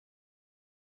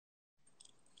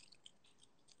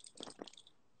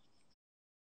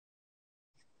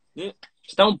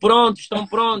Estão prontos, estão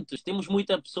prontos. Temos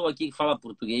muita pessoa aqui que fala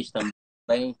português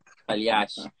também,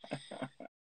 aliás.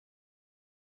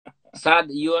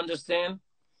 Saad, you understand?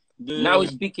 Now we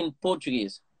speak in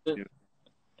Portuguese.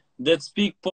 That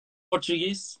speak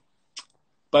Portuguese.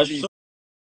 Para as pessoas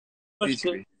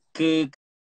que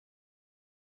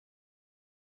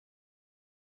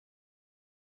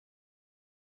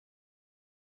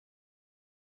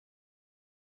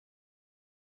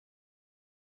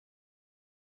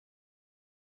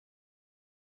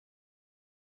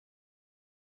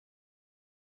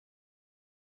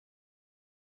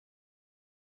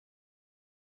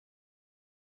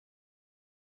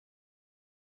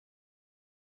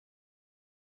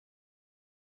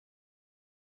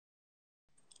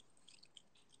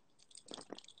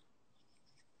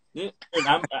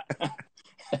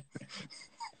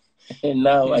And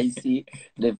now I see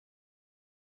the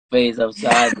face of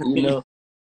Saad, you know.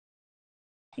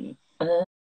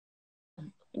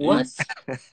 What?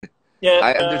 Yeah,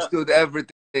 I understood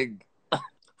everything.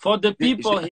 For the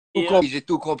people here, J'ai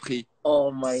tout compris.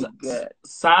 Oh my God.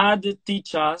 Saad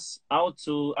teach us how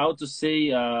to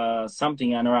say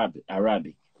something in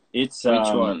Arabic. It's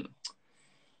Which one?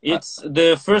 It's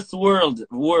the first word,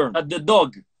 the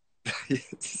dog.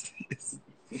 Yes.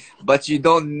 But you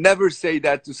don't never say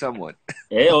that to someone.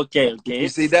 Okay. If you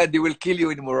say that, they will kill you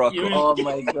in Morocco. Oh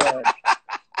my God.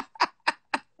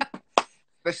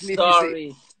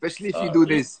 Especially if you do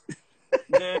this.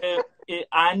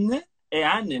 Anne,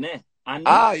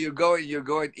 you're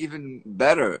going even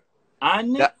better.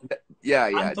 Anne, yeah.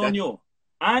 Antonio.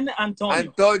 Anne Antonio.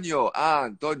 Antonio.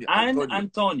 Anne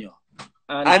Antonio.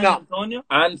 Anna. Antonio.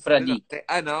 Anne Fradi.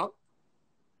 Anna.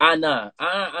 Anna.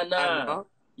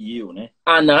 You, ne?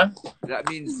 Anna. That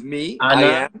means me. Anna.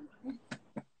 I am.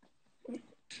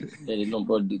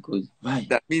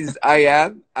 That means I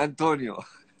am Antonio.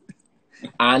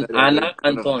 Anna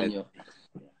Antonio.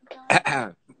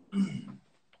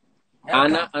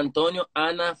 Anna Antonio,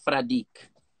 Anna Fradik.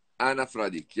 Anna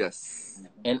Fradik, yes.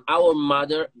 And our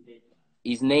mother,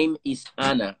 his name is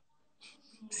Anna.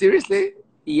 Seriously?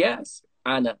 Yes,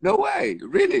 Anna. No way,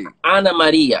 really? Anna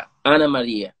Maria. Anna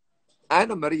Maria.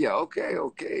 Anna Maria,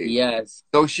 okay. Yes.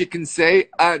 So she can say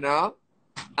Anna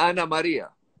Maria.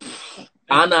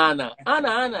 Anna. No,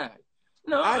 Anna,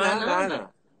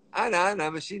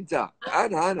 Mashinta.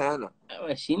 Anna.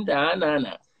 Mashinta,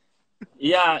 Anna.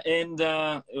 Yeah, and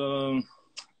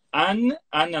Anne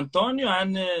Antonio,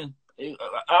 Anne.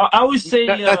 I would say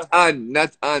not Anne.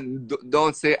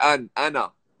 Don't say Anne.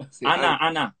 Anna. Say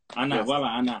Anna. Yes. Well,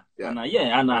 Anna. Yeah. Anna.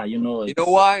 Yeah, Anna. You know. You know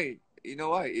why?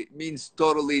 It means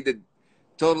totally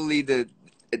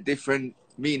a different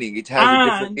mening. It has a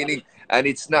different meaning, and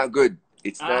it's not good.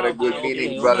 It's not a good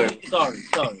meaning, brother.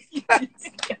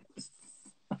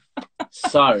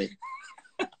 Sorry.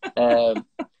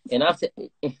 And after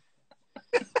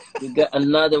you got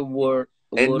another word.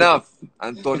 Enough,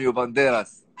 Antonio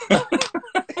Banderas.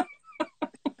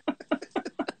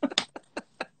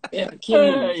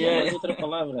 Outra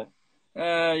palavra.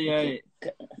 Yeah.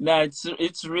 No,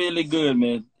 it's really good,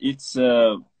 man. It's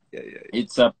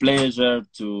it's a pleasure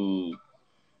to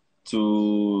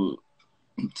do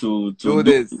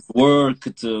this work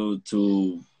to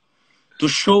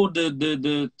show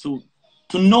to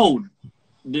know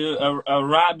the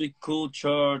Arabic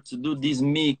culture, to do this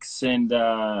mix, and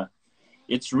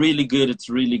it's really good.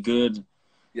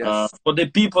 Yes. For the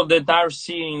people that are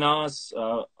seeing us,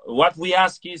 what we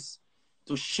ask is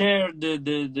to share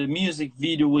the music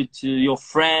video with your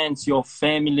friends, your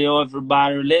family,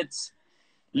 everybody.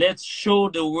 Let's show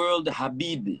the world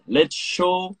Habibi. Let's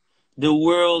show the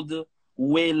world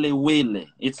Wele.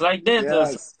 It's like that.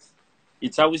 Yes.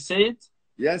 It's how we say it?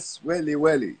 Yes,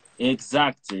 Welly.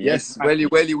 Exactly. Yes, exactly.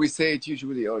 Welly. We say it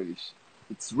usually Irish.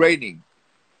 It's raining.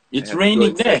 It's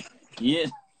raining there. Yeah.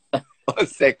 1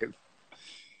 second.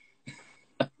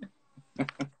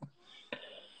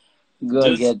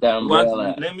 Go get the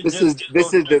umbrella. This is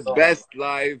the best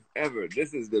live ever.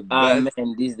 This is the best.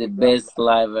 Man, this is the best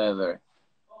live ever.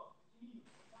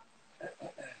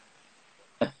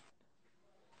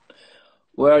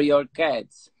 Where are your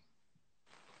cats?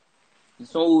 My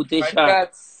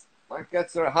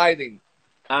cats are hiding.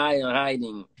 I am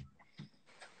hiding.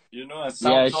 You know, a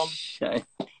sound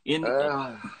in.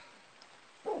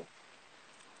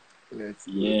 Let's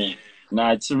yeah.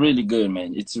 Nah, it's really good,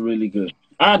 man. It's really good.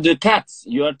 The cats.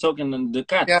 You are talking on the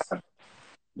cats. Yeah.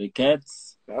 The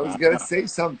cats. I was gonna say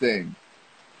something.